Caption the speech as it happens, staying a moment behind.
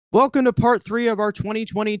Welcome to part 3 of our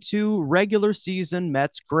 2022 regular season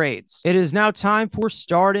Mets grades. It is now time for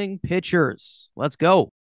starting pitchers. Let's go.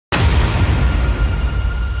 On 3-2,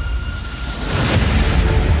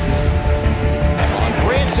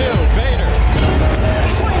 Vader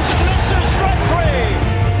swings and misses, strike three.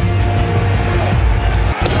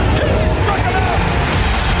 He struck him out.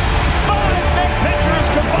 5 Met pitchers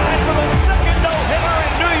combined for the second no-hitter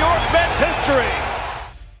in New York Mets history.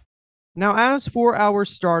 Now, as for our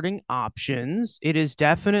starting options, it is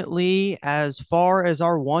definitely as far as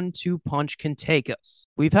our 1-2 punch can take us.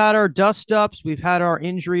 We've had our dust-ups, we've had our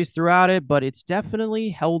injuries throughout it, but it's definitely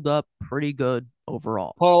held up pretty good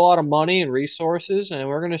overall. Put a lot of money and resources, and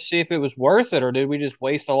we're going to see if it was worth it, or did we just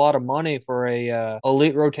waste a lot of money for a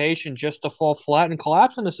elite rotation just to fall flat and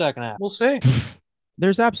collapse in the second half? We'll see.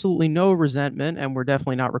 There's absolutely no resentment, and we're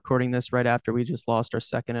definitely not recording this right after we just lost our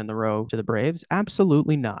second in the row to the Braves.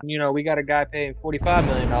 Absolutely not. You know, we got a guy paying $45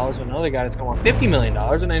 million, and another guy that's going to want $50 million,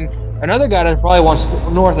 and then another guy that probably wants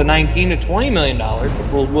north of $19 to $20 million.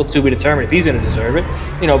 We'll to be determined if he's going to deserve it.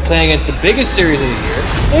 You know, playing against the biggest series of the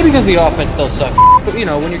year, maybe because the offense still sucks. But, you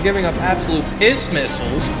know, when you're giving up absolute piss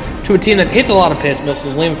missiles to a team that hits a lot of piss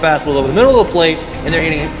missiles, leaving fastballs over the middle of the plate, and they're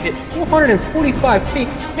hitting it 445 feet,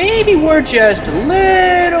 maybe we're just a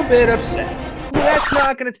little bit upset. That's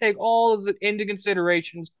not going to take all of the into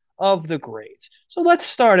considerations of the grades. So let's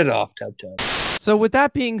start it off, Tub. So with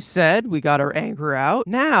that being said, we got our anchor out.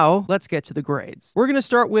 Now, let's get to the grades. We're going to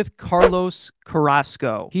start with Carlos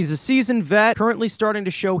Carrasco. He's a seasoned vet, currently starting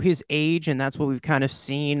to show his age, and that's what we've kind of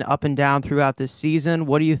seen up and down throughout this season.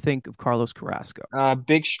 What do you think of Carlos Carrasco?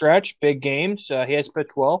 Big stretch, big games. He has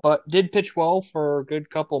pitched well, but did pitch well for a good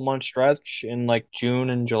couple months stretch in like June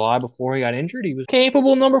and July before he got injured. He was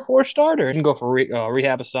capable number 4 starter. Didn't go for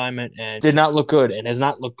rehab assignment and did not look good, and has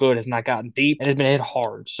not looked good, has not gotten deep, and has been hit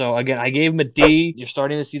hard. So again, I gave him a D. You're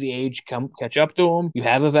starting to see the age catch up to him. You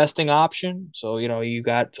have a vesting option. So, you know, you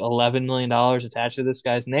got $11 million attached to this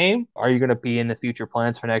guy's name. Are you going to be in the future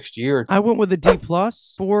plans for next year? I went with a D+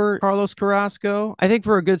 for Carlos Carrasco. I think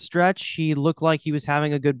for a good stretch, he looked like he was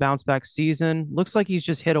having a good bounce back season. Looks like he's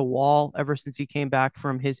just hit a wall ever since he came back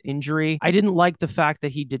from his injury. I didn't like the fact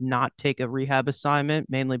that he did not take a rehab assignment,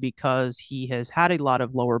 mainly because he has had a lot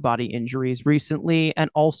of lower body injuries recently, and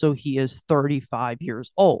also he is 35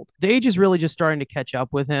 years old. The age is really just starting to catch up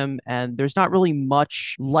with him, and there's not really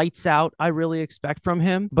much lights out I really expect from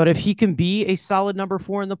him. But if he can be a solid number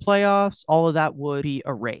 4 in the playoffs, all of that would be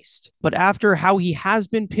erased. But after how he has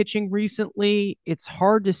been pitching recently, it's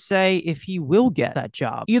hard to say if he will get that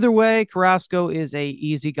job. Either way, Carrasco is a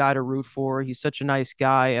easy guy to root for. He's such a nice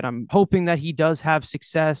guy, and I'm hoping that he does have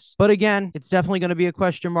success. But again, it's definitely going to be a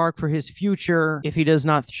question mark for his future if he does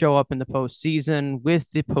not show up in the postseason with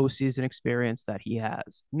the postseason experience that he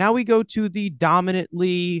has. Now we go to the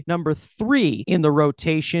dominantly number 3 in the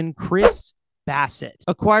rotation, Chris Bassitt.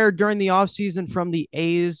 Acquired during the offseason from the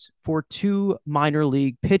A's for 2 minor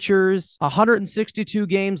league pitchers. 162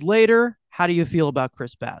 games later, how do you feel about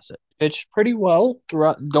Chris Bassitt? Pitched pretty well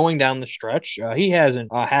throughout going down the stretch. He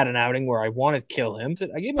hasn't had an outing where I want to kill him.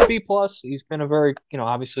 I gave him a B+. He's been a very,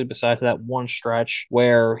 obviously besides that one stretch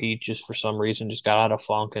where he just for some reason just got out of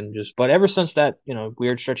funk and but ever since that,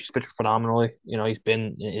 weird stretch, he's pitched phenomenally. He's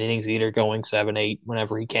been in innings eater going 7, 8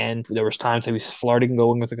 whenever he can. There was times he was flirting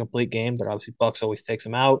going with a complete game, but obviously Bucks always takes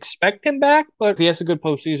him out. Expect him back, but if he has a good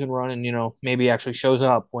postseason run and, maybe he actually shows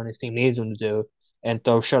up when his team needs him to do, and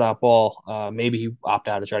throw shutout ball, maybe he opt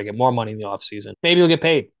out to try to get more money in the offseason. Maybe he'll get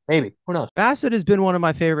paid. Maybe. Who knows? Bassitt has been one of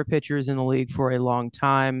my favorite pitchers in the league for a long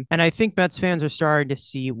time, and I think Mets fans are starting to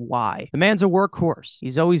see why. The man's a workhorse.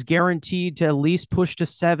 He's always guaranteed to at least push to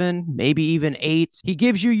 7, maybe even 8. He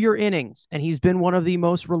gives you your innings, and he's been one of the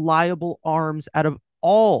most reliable arms out of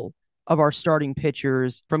all of our starting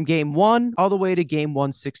pitchers from game 1 all the way to game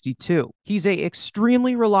 162. He's a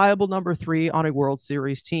extremely reliable number 3 on a World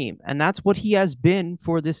Series team, and that's what he has been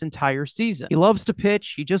for this entire season. He loves to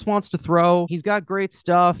pitch. He just wants to throw. He's got great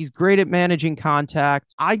stuff. He's great at managing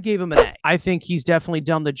contact. I gave him an A. I think he's definitely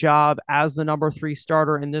done the job as the number 3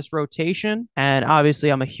 starter in this rotation, and obviously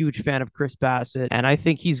I'm a huge fan of Chris Bassitt, and I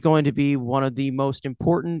think he's going to be one of the most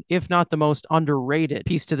important, if not the most underrated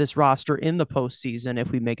piece to this roster in the postseason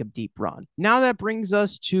if we make a deep run. Now that brings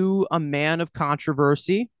us to a man of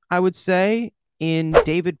controversy, I would say, in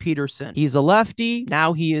David Peterson. He's a lefty.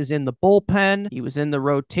 Now he is in the bullpen. He was in the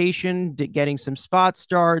rotation, getting some spot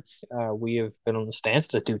starts. We have been on the stance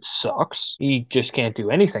that dude sucks. He just can't do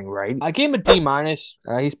anything right. I gave him a D minus.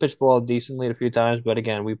 He's pitched the ball decently a few times, but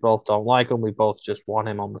again, we both don't like him. We both just want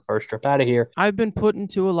him on the first trip out of here. I've been put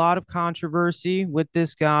into a lot of controversy with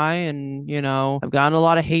this guy, and I've gotten a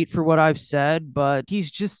lot of hate for what I've said, but he's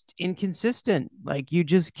just inconsistent. Like, you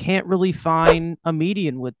just can't really find a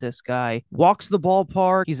median with this guy. Walks the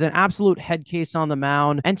ballpark. He's an absolute head case on the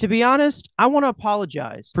mound. And to be honest, I want to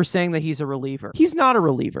apologize for saying that he's a reliever. He's not a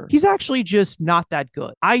reliever. He's actually just not that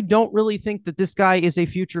good. I don't really think that this guy is a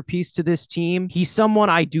future piece to this team. He's someone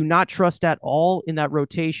I do not trust at all in that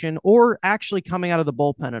rotation or actually coming out of the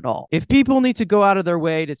bullpen at all. If people need to go out of their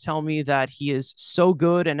way to tell me that he is so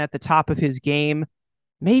good and at the top of his game,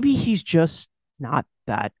 maybe he's just not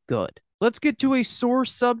that good. Let's get to a sore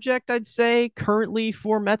subject, I'd say, currently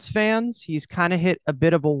for Mets fans. He's kind of hit a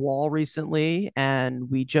bit of a wall recently,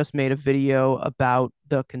 and we just made a video about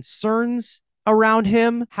the concerns around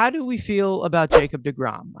him. How do we feel about Jacob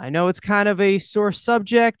deGrom? I know it's kind of a sore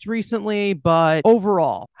subject recently, but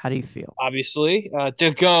overall, how do you feel? Obviously,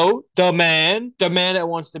 the GOAT, the man that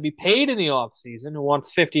wants to be paid in the offseason, who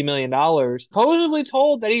wants $50 million, supposedly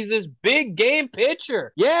told that he's this big game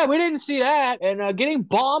pitcher. Yeah, we didn't see that. And getting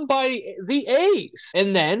bombed by the A's.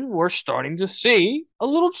 And then we're starting to see a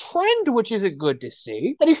little trend, which isn't good to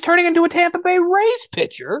see, that he's turning into a Tampa Bay Rays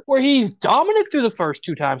pitcher, where he's dominant through the first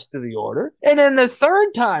 2 times through the order. And then the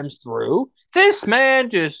 3rd times through, this man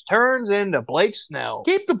just turns into Blake Snell.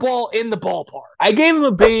 Keep the ball in the ballpark. I gave him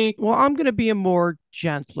a B. Well, I'm going to be a more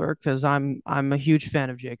gentler because I'm a huge fan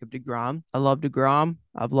of Jacob deGrom. I love deGrom.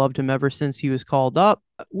 I've loved him ever since he was called up.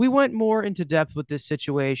 We went more into depth with this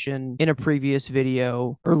situation in a previous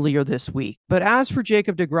video earlier this week. But as for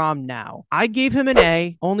Jacob deGrom now, I gave him an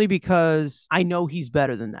A only because I know he's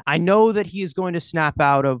better than that. I know that he is going to snap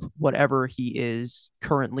out of whatever he is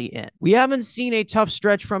currently in. We haven't seen a tough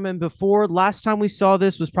stretch from him before. Last time we saw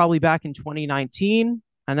this was probably back in 2019.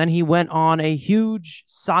 And then he went on a huge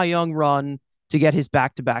Cy Young run to get his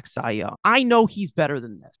back-to-back Cy Young. I know he's better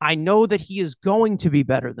than this. I know that he is going to be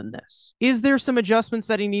better than this. Is there some adjustments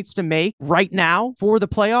that he needs to make right now for the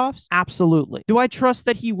playoffs? Absolutely. Do I trust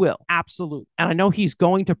that he will? Absolutely. And I know he's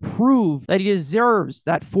going to prove that he deserves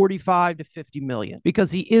that 45 to 50 million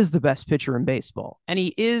because he is the best pitcher in baseball, and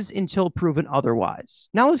he is until proven otherwise.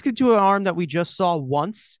 Now let's get to an arm that we just saw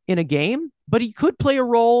once in a game, but he could play a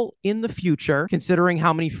role in the future, considering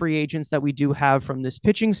how many free agents that we do have from this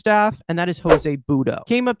pitching staff, and that is Jose Butto.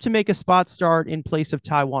 Came up to make a spot start in place of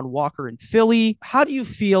Taijuan Walker in Philly. How do you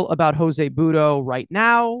feel about Jose Butto right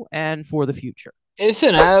now and for the future? It's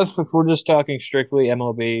an F if we're just talking strictly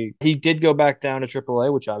MLB. He did go back down to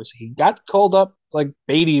AAA, which obviously he got called up like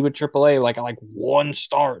Beatty with AAA, like 1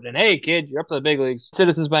 start. And hey, kid, you're up to the big leagues.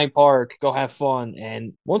 Citizens Bank Park, go have fun.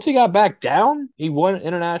 And once he got back down, he won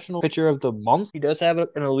International Pitcher of the Month. He does have an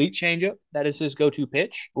elite changeup. That is his go-to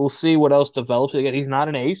pitch. We'll see what else develops. Again, he's not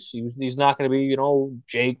an ace. He's not going to be,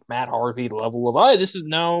 Jake, Matt Harvey level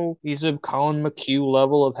of, he's a Colin McHugh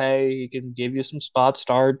level of, hey, he can give you some spot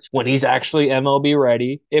starts when he's actually MLB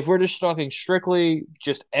ready. If we're just talking strictly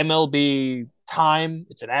just MLB time,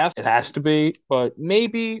 it's an F. It has to be, but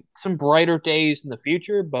maybe some brighter days in the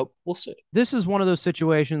future, but we'll see. This is one of those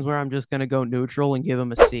situations where I'm just going to go neutral and give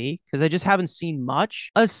him a C because I just haven't seen much.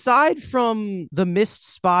 Aside from the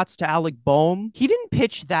missed spots to Alec Boehm, he didn't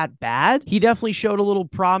pitch that bad. He definitely showed a little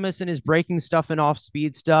promise in his breaking stuff and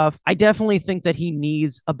off-speed stuff. I definitely think that he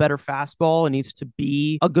needs a better fastball and needs to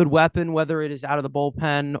be a good weapon, whether it is out of the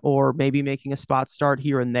bullpen or maybe making a spot start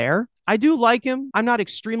here and there. I do like him. I'm not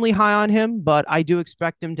extremely high on him, but I do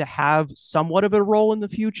expect him to have somewhat of a role in the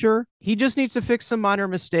future. He just needs to fix some minor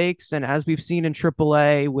mistakes. And as we've seen in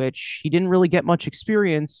AAA, which he didn't really get much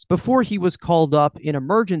experience before he was called up in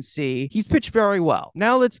emergency, he's pitched very well.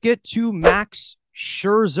 Now let's get to Max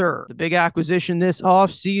Scherzer, the big acquisition this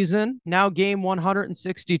offseason. Now game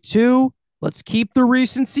 162. Let's keep the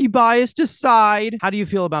recency bias aside. How do you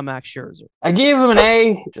feel about Max Scherzer? I gave him an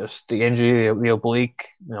A. Just the injury, the oblique,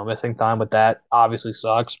 missing time with that obviously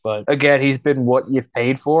sucks. But again, he's been what you've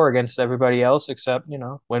paid for against everybody else, except,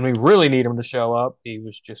 when we really need him to show up, he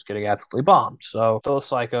was just getting absolutely bombed. So, still a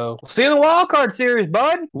psycho. We'll see you in the wild card series,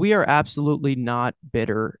 bud. We are absolutely not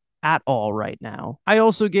bitter at all right now. I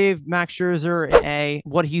also gave Max Scherzer an A.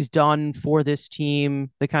 What he's done for this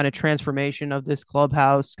team, the kind of transformation of this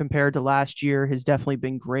clubhouse compared to last year has definitely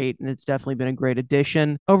been great, and it's definitely been a great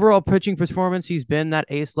addition. Overall pitching performance, he's been that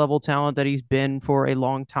ace level talent that he's been for a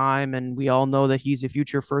long time, and we all know that he's a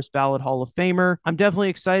future first ballot Hall of Famer. I'm definitely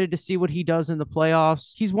excited to see what he does in the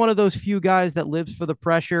playoffs. He's one of those few guys that lives for the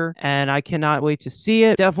pressure, and I cannot wait to see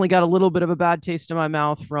it. Definitely got a little bit of a bad taste in my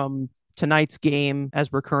mouth from tonight's game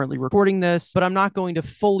as we're currently recording this, but I'm not going to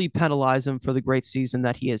fully penalize him for the great season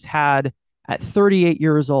that he has had. At 38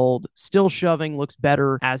 years old, still shoving, looks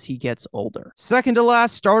better as he gets older. Second to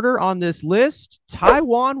last starter on this list,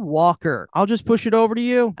 Taijuan Walker. I'll just push it over to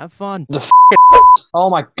you. Have fun. Oh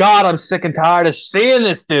my God, I'm sick and tired of seeing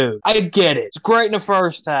this dude. I get it. It's great in the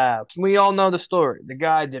first half. We all know the story. The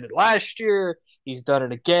guy did it last year. He's done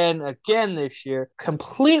it again this year.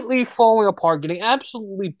 Completely falling apart, getting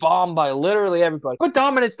absolutely bombed by literally everybody. But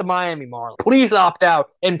dominates the Miami Marlins. Please opt out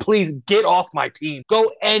and please get off my team.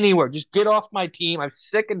 Go anywhere. Just get off my team. I'm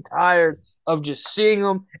sick and tired of just seeing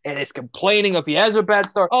him and it's complaining if he has a bad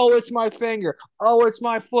start. Oh, it's my finger. Oh, it's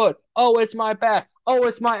my foot. Oh, it's my back. Oh,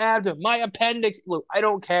 it's my abdomen. My appendix blew. I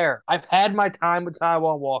don't care. I've had my time with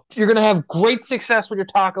Taijuan Walker. You're going to have great success with your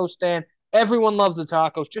taco stand. Everyone loves the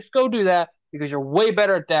tacos. Just go do that because you're way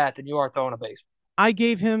better at that than you are throwing a baseball. I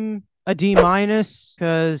gave him a D-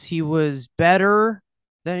 because he was better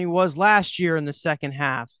than he was last year in the second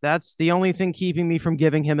half. That's the only thing keeping me from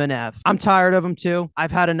giving him an F. I'm tired of him too.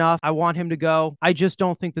 I've had enough. I want him to go. I just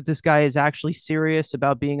don't think that this guy is actually serious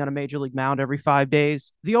about being on a major league mound every 5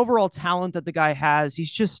 days. The overall talent that the guy has,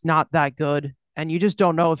 he's just not that good. And you just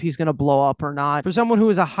don't know if he's going to blow up or not. For someone who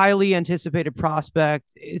is a highly anticipated prospect,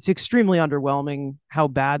 it's extremely underwhelming how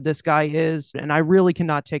bad this guy is. And I really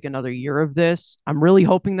cannot take another year of this. I'm really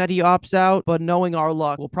hoping that he opts out, but knowing our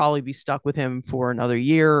luck, we'll probably be stuck with him for another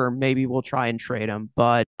year, or maybe we'll try and trade him.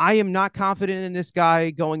 But I am not confident in this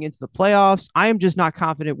guy going into the playoffs. I am just not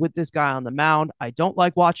confident with this guy on the mound. I don't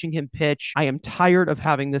like watching him pitch. I am tired of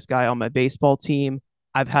having this guy on my baseball team.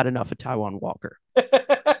 I've had enough of Taijuan Walker.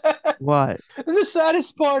 What? The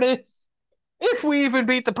saddest part is, if we even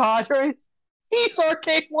beat the Padres, he's our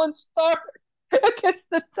game one starter against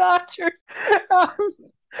the Dodgers.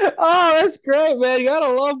 Oh, that's great, man. You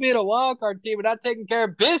gotta love being a wild card team and not taking care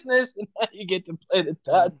of business, and now you get to play the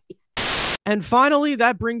Dodgers. And finally,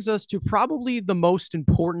 that brings us to probably the most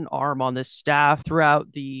important arm on this staff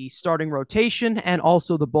throughout the starting rotation and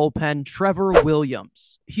also the bullpen, Trevor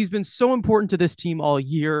Williams. He's been so important to this team all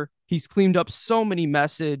year. He's cleaned up so many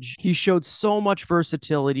message. He showed so much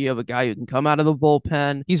versatility of a guy who can come out of the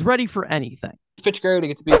bullpen. He's ready for anything. He pitched great. He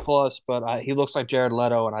gets a B+, but he looks like Jared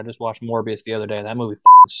Leto, and I just watched Morbius the other day, and that movie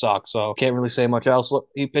sucks, so can't really say much else. Look,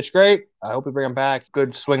 he pitched great. I hope we bring him back.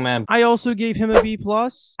 Good swingman. I also gave him a B+.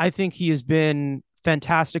 I think he has been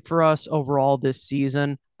fantastic for us overall this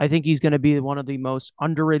season. I think he's going to be one of the most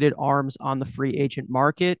underrated arms on the free agent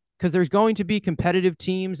market because there's going to be competitive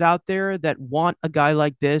teams out there that want a guy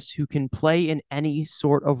like this who can play in any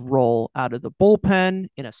sort of role out of the bullpen,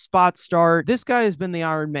 in a spot start. This guy has been the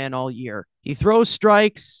Iron Man all year. He throws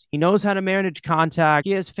strikes. He knows how to manage contact.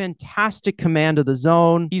 He has fantastic command of the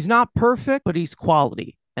zone. He's not perfect, but he's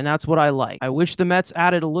quality. And that's what I like. I wish the Mets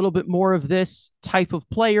added a little bit more of this type of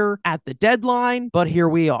player at the deadline, but here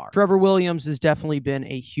we are. Trevor Williams has definitely been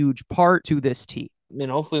a huge part to this team.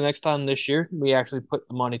 Hopefully next time this year, we actually put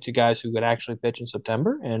the money to guys who could actually pitch in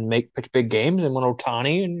September and pitch big games. And when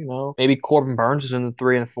Ohtani and, maybe Corbin Burns is in the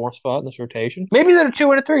 3 and 4 spot in this rotation. Maybe they're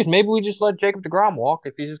 2 and the 3s. Maybe we just let Jacob deGrom walk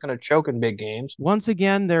if he's just going to choke in big games. Once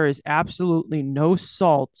again, there is absolutely no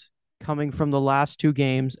salt coming from the last 2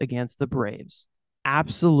 games against the Braves.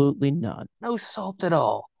 Absolutely none. No salt at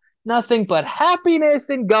all. Nothing but happiness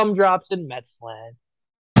and gumdrops in Metsfan.